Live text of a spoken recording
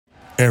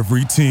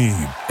Every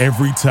team,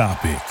 every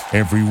topic,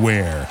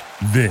 everywhere.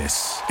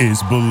 This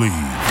is Believe.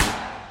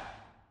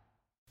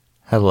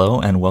 Hello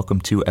and welcome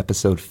to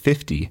episode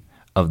 50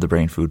 of the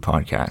Brain Food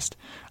Podcast.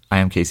 I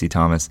am Casey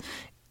Thomas,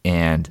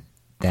 and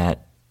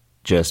that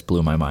just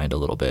blew my mind a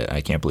little bit.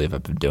 I can't believe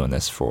I've been doing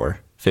this for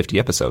 50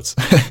 episodes.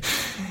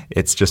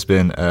 It's just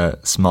been a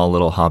small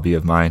little hobby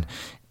of mine,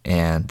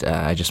 and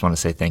I just want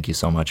to say thank you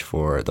so much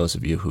for those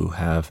of you who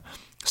have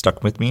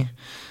stuck with me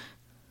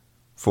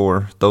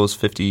for those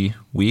 50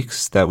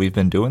 weeks that we've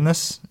been doing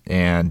this.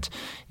 And,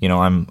 you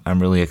know, I'm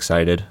really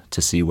excited to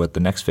see what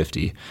the next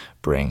 50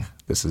 bring.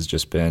 This has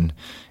just been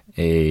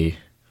a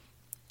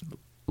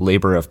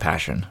labor of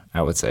passion,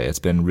 I would say. It's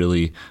been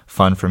really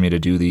fun for me to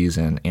do these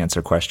and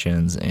answer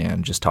questions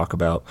and just talk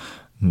about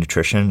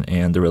nutrition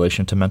and the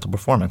relation to mental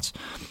performance.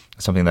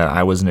 Something that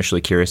I was initially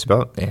curious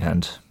about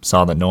and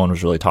saw that no one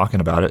was really talking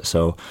about it.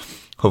 So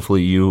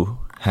hopefully you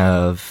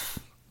have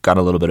got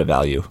a little bit of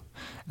value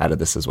out of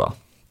this as well.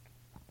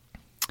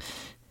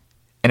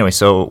 Anyway,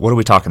 so what are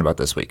we talking about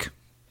this week?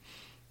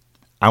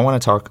 I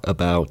want to talk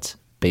about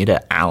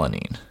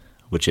beta-alanine,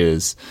 which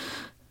is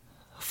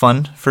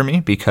fun for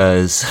me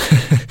because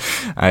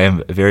I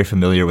am very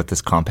familiar with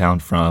this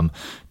compound from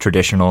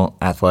traditional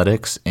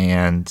athletics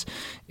and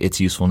its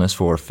usefulness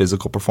for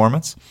physical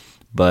performance.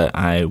 But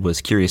I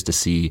was curious to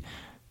see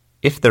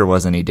if there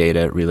was any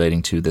data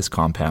relating to this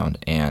compound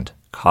and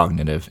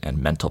cognitive and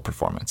mental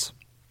performance.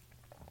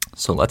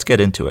 So let's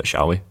get into it,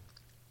 shall we?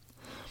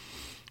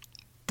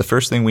 The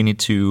first thing we need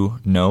to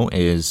know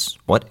is,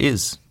 what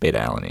is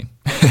beta-alanine?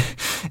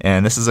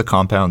 And this is a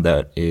compound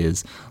that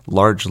is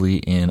largely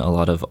in a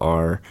lot of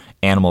our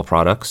animal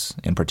products,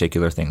 in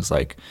particular things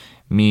like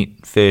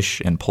meat, fish,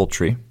 and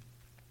poultry.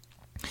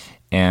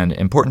 And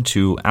important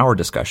to our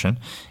discussion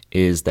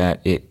is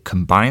that it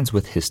combines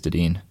with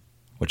histidine,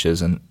 which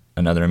is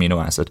another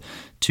amino acid,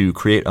 to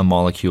create a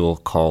molecule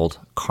called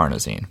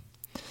carnosine.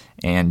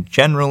 And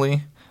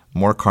generally,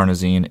 more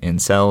carnosine in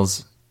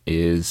cells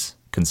is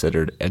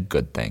considered a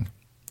good thing.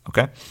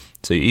 Okay?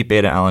 So you eat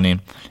beta-alanine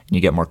and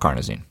you get more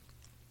carnosine.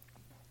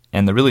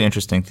 And the really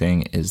interesting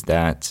thing is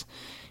that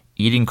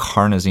eating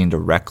carnosine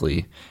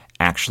directly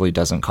actually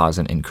doesn't cause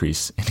an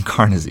increase in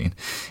carnosine.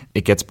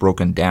 It gets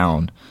broken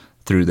down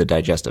through the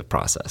digestive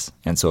process.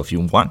 And so if you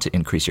want to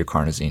increase your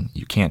carnosine,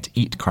 you can't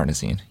eat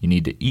carnosine. You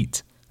need to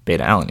eat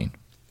beta-alanine.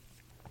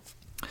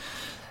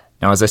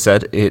 Now, as I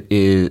said,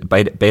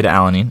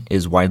 beta-alanine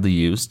is widely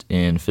used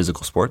in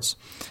physical sports,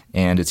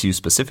 and it's used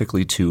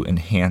specifically to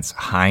enhance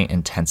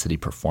high-intensity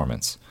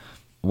performance.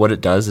 What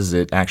it does is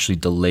it actually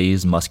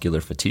delays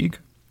muscular fatigue,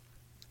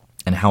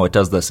 and how it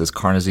does this is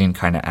carnosine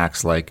kind of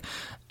acts like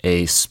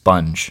a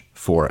sponge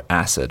for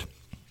acid.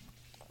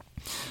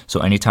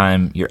 So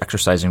anytime you're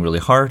exercising really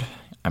hard,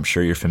 I'm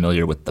sure you're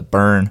familiar with the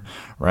burn,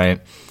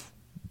 right?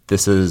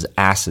 This is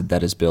acid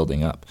that is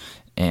building up,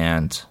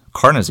 and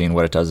carnosine,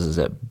 what it does is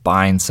it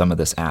binds some of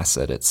this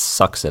acid. It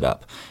sucks it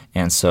up.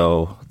 And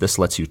so this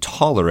lets you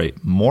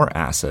tolerate more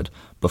acid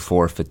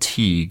before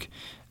fatigue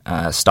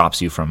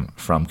stops you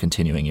from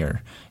continuing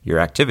your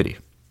activity.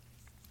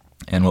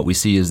 And what we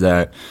see is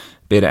that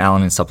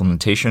beta-alanine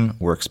supplementation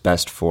works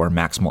best for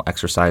maximal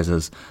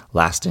exercises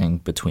lasting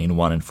between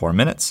 1 and 4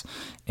 minutes.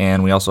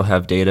 And we also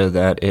have data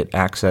that it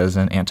acts as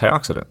an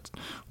antioxidant,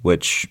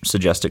 which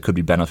suggests it could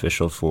be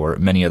beneficial for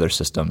many other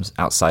systems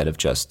outside of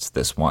just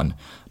this one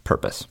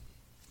purpose.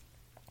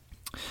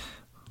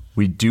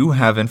 We do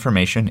have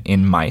information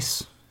in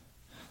mice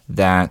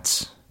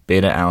that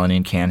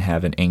beta-alanine can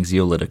have an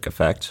anxiolytic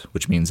effect,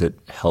 which means it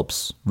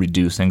helps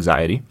reduce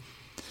anxiety.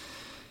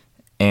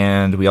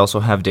 And we also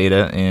have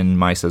data in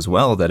mice as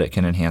well that it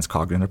can enhance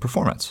cognitive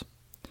performance.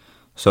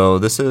 So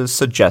this is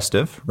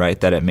suggestive, right,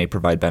 that it may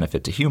provide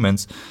benefit to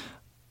humans,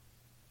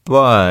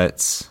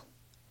 but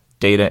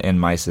data in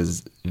mice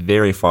is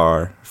very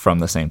far from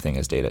the same thing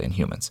as data in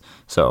humans.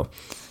 So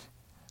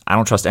I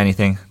don't trust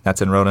anything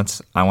that's in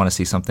rodents. I want to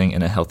see something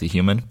in a healthy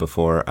human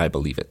before I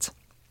believe it.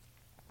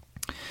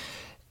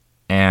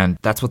 And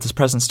that's what this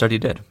present study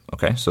did.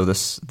 Okay, so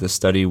this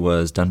study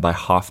was done by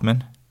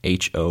Hoffman,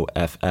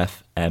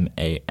 Hoffman,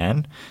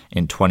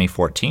 in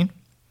 2014.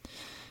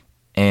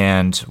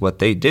 And what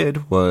they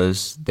did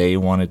was they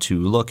wanted to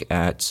look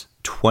at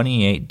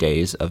 28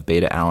 days of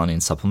beta-alanine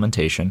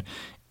supplementation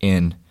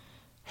in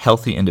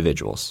healthy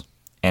individuals.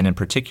 And in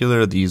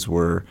particular, these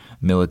were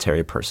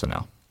military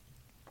personnel.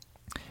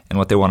 And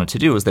what they wanted to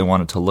do is they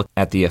wanted to look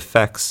at the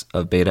effects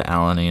of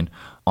beta-alanine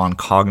on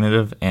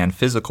cognitive and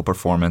physical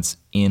performance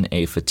in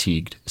a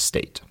fatigued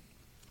state.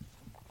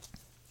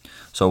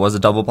 So it was a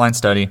double-blind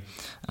study.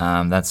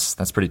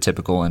 That's pretty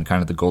typical and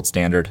kind of the gold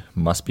standard.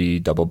 Must be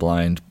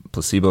double-blind,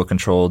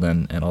 placebo-controlled,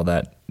 and all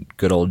that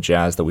good old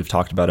jazz that we've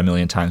talked about a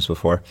million times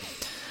before.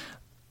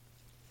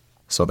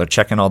 So they're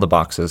checking all the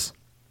boxes.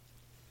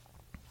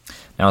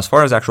 Now, as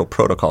far as actual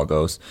protocol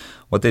goes,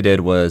 what they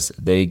did was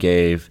they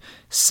gave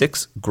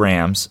 6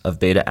 grams of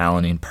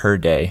beta-alanine per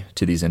day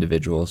to these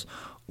individuals,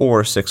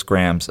 or 6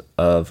 grams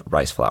of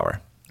rice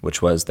flour,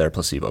 which was their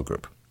placebo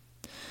group.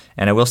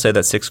 And I will say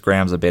that 6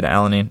 grams of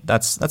beta-alanine,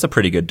 that's a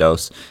pretty good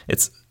dose.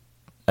 It's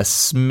a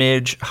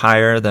smidge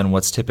higher than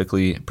what's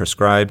typically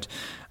prescribed,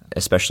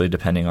 especially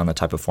depending on the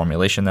type of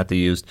formulation that they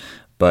used.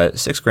 But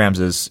 6 grams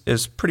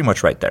is pretty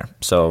much right there.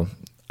 So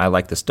I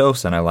like this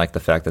dose, and I like the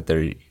fact that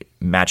they're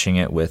matching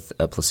it with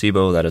a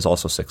placebo that is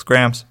also 6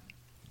 grams.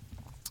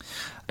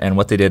 And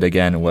what they did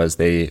again was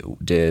they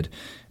did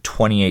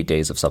 28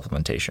 days of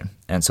supplementation.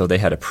 And so they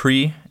had a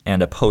pre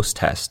and a post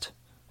test.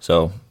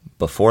 So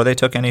before they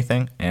took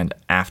anything and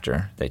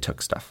after they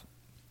took stuff.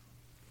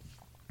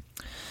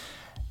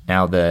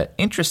 Now, the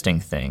interesting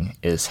thing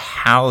is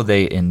how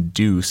they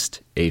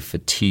induced a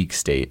fatigue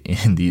state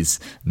in these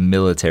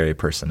military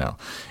personnel.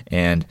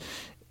 And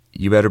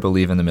you better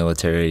believe in the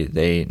military,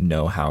 they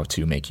know how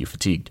to make you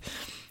fatigued.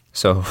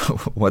 So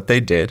what they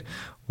did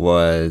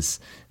was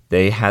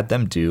they had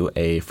them do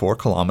a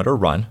 4-kilometer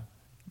run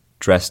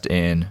dressed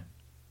in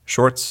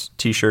shorts,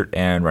 t-shirt,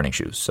 and running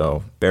shoes.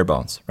 So bare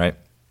bones, right?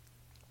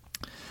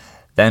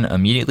 Then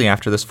immediately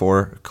after this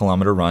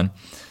 4-kilometer run,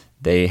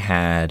 they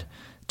had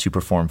to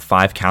perform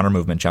 5 counter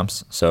movement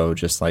jumps. So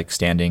just like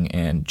standing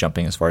and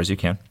jumping as far as you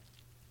can.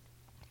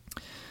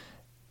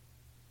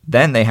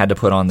 Then they had to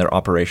put on their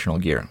operational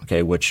gear,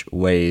 okay, which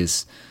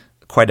weighs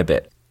quite a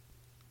bit.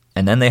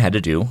 And then they had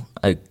to do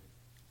a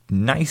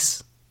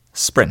nice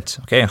sprint,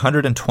 okay,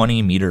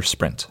 120-meter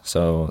sprint.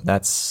 So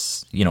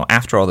that's,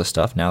 after all this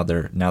stuff, now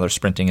they're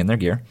sprinting in their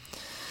gear.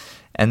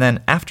 And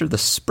then after the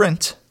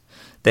sprint,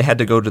 they had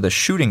to go to the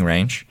shooting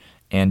range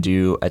and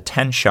do a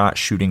 10-shot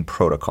shooting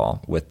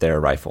protocol with their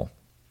rifle.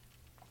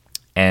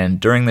 And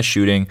during the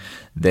shooting,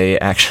 they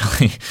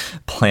actually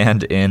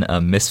planned in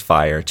a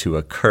misfire to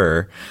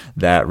occur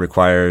that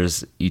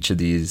requires each of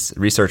these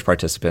research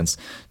participants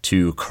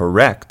to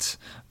correct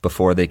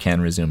before they can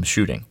resume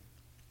shooting.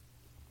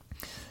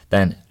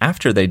 Then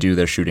after they do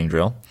their shooting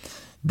drill,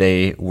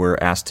 they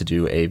were asked to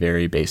do a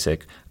very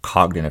basic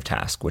cognitive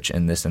task, which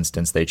in this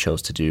instance they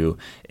chose to do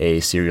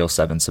a serial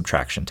 7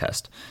 subtraction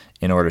test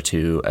in order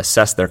to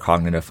assess their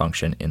cognitive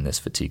function in this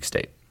fatigue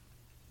state.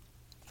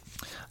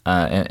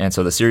 And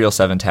so the serial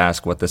 7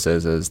 task, what this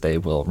is they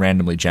will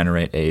randomly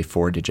generate a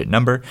 4-digit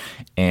number,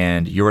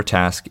 and your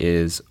task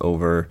is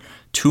over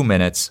 2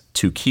 minutes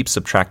to keep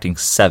subtracting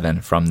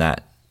 7 from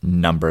that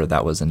number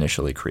that was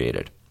initially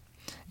created.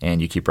 And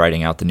you keep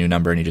writing out the new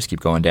number, and you just keep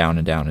going down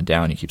and down and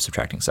down, and you keep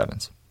subtracting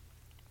 7s.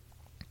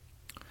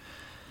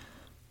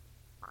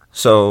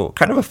 So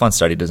kind of a fun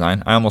study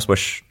design. I almost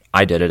wish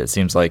I did it. It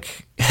seems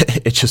like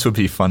it just would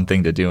be a fun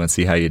thing to do and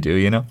see how you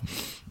do,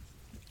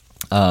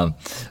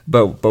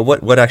 But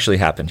what actually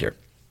happened here?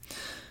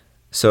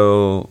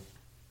 So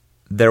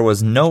there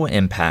was no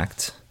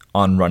impact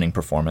on running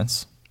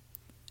performance,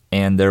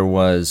 and there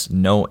was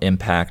no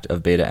impact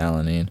of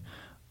beta-alanine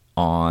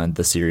on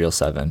the serial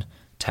 7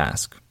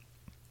 task.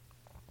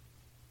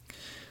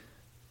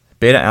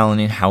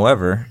 Beta-alanine,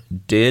 however,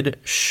 did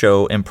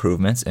show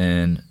improvements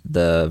in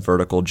the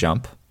vertical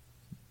jump.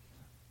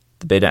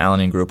 The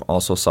beta-alanine group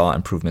also saw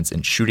improvements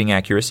in shooting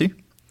accuracy,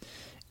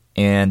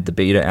 and the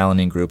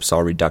beta-alanine group saw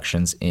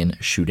reductions in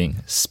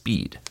shooting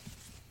speed.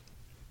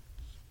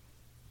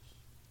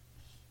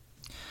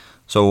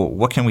 So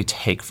what can we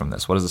take from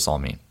this? What does this all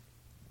mean?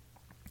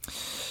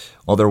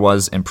 Well, there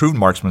was improved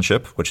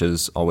marksmanship, which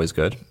is always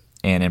good,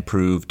 and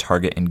improved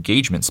target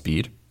engagement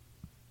speed,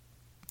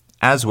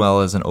 as well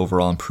as an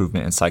overall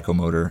improvement in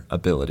psychomotor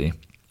ability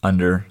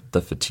under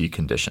the fatigue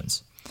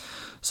conditions.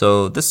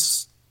 So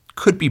this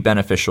could be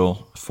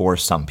beneficial for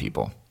some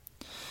people.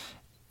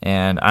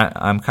 And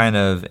I'm kind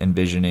of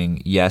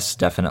envisioning, yes,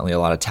 definitely a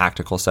lot of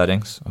tactical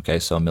settings. Okay,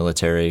 so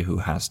military who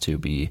has to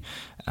be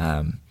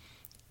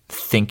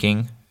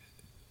thinking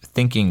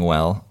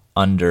well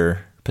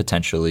under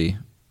potentially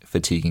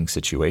fatiguing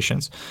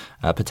situations.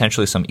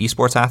 Potentially some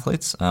esports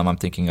athletes. I'm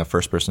thinking of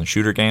first-person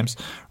shooter games,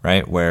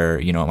 right, where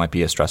it might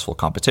be a stressful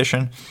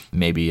competition.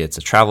 Maybe it's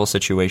a travel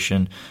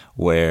situation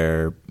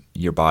where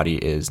your body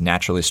is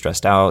naturally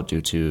stressed out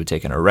due to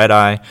taking a red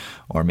eye,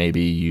 or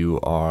maybe you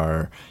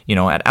are,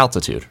 at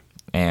altitude,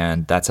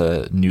 and that's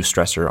a new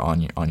stressor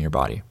on your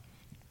body.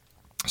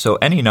 So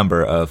any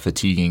number of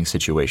fatiguing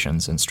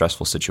situations and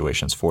stressful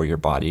situations for your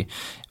body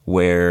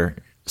where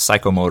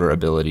psychomotor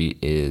ability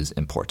is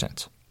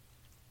important.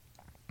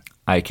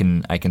 I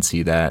can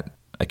see that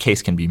a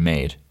case can be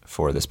made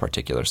for this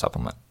particular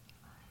supplement.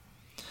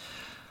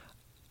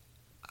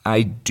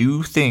 I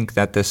do think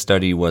that this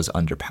study was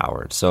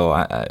underpowered. So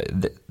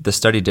the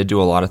study did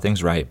do a lot of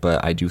things right,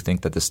 but I do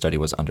think that this study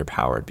was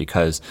underpowered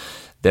because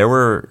there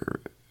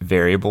were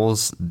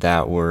variables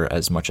that were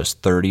as much as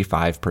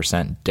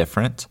 35%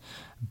 different,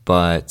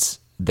 but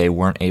they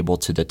weren't able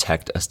to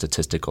detect a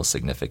statistical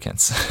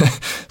significance.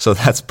 So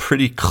that's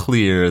pretty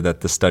clear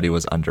that the study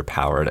was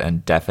underpowered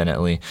and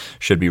definitely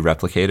should be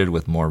replicated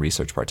with more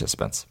research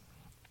participants.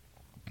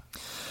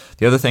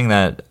 The other thing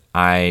that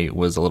I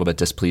was a little bit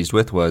displeased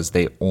with was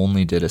they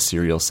only did a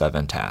serial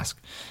 7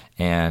 task.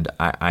 And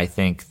I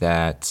think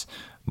that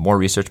more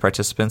research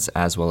participants,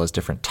 as well as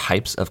different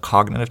types of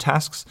cognitive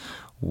tasks,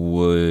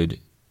 would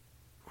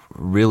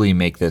really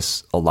make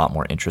this a lot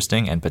more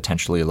interesting and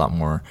potentially a lot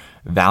more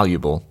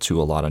valuable to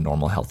a lot of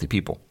normal, healthy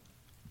people.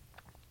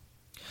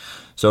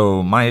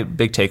 So my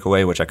big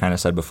takeaway, which I kind of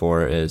said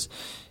before, is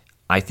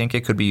I think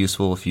it could be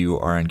useful if you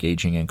are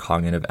engaging in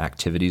cognitive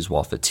activities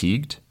while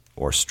fatigued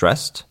or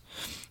stressed.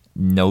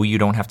 No, you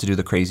don't have to do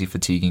the crazy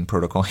fatiguing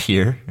protocol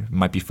here. It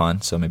might be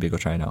fun, so maybe go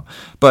try it out.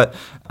 But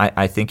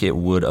I think it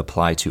would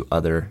apply to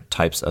other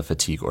types of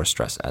fatigue or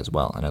stress as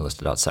well, and I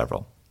listed out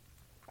several.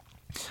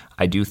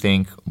 I do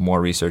think more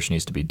research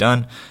needs to be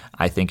done.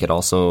 I think it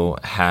also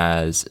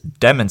has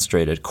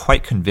demonstrated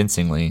quite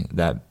convincingly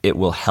that it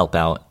will help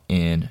out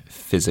in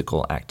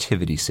physical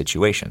activity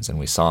situations. And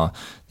we saw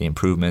the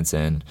improvements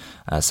in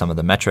some of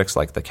the metrics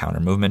like the counter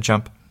movement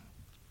jump.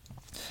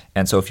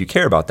 And so if you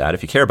care about that,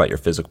 if you care about your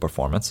physical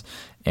performance,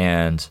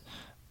 and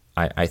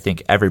I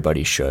think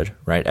everybody should,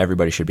 right?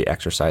 Everybody should be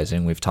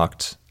exercising. We've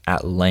talked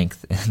at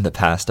length in the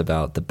past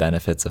about the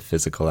benefits of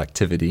physical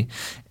activity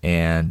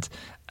and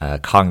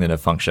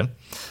cognitive function.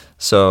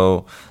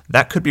 So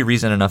that could be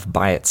reason enough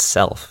by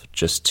itself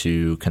just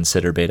to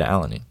consider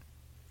beta-alanine.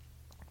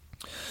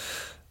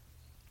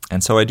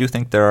 And so I do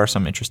think there are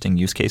some interesting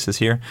use cases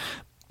here.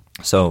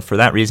 So for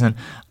that reason,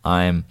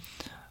 I'm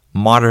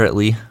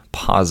moderately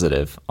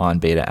positive on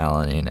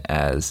beta-alanine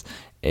as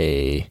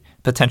a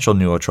potential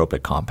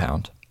nootropic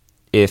compound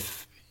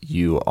if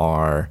you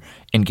are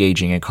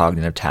engaging in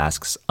cognitive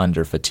tasks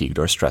under fatigued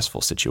or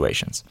stressful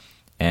situations.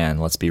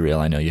 And let's be real,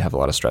 I know you have a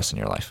lot of stress in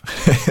your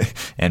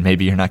life, and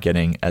maybe you're not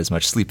getting as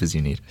much sleep as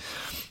you need.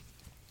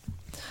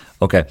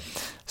 Okay,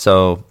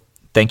 so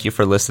thank you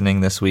for listening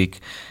this week.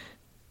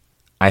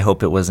 I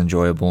hope it was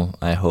enjoyable.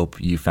 I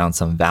hope you found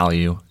some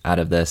value out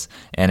of this.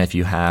 And if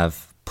you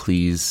have,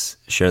 please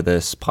share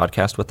this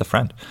podcast with a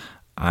friend.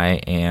 I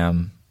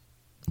am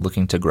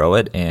looking to grow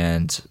it,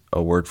 and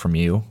a word from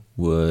you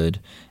would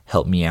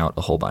help me out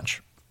a whole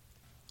bunch.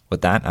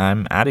 With that,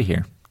 I'm out of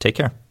here. Take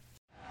care.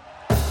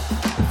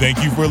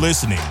 Thank you for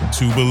listening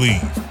to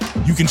Believe.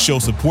 You can show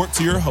support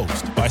to your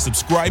host by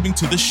subscribing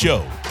to the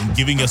show and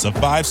giving us a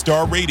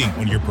 5-star rating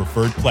on your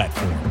preferred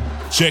platform.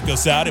 Check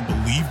us out at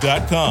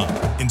Believe.com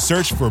and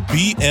search for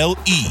BLEAV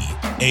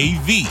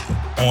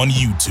on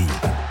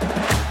YouTube.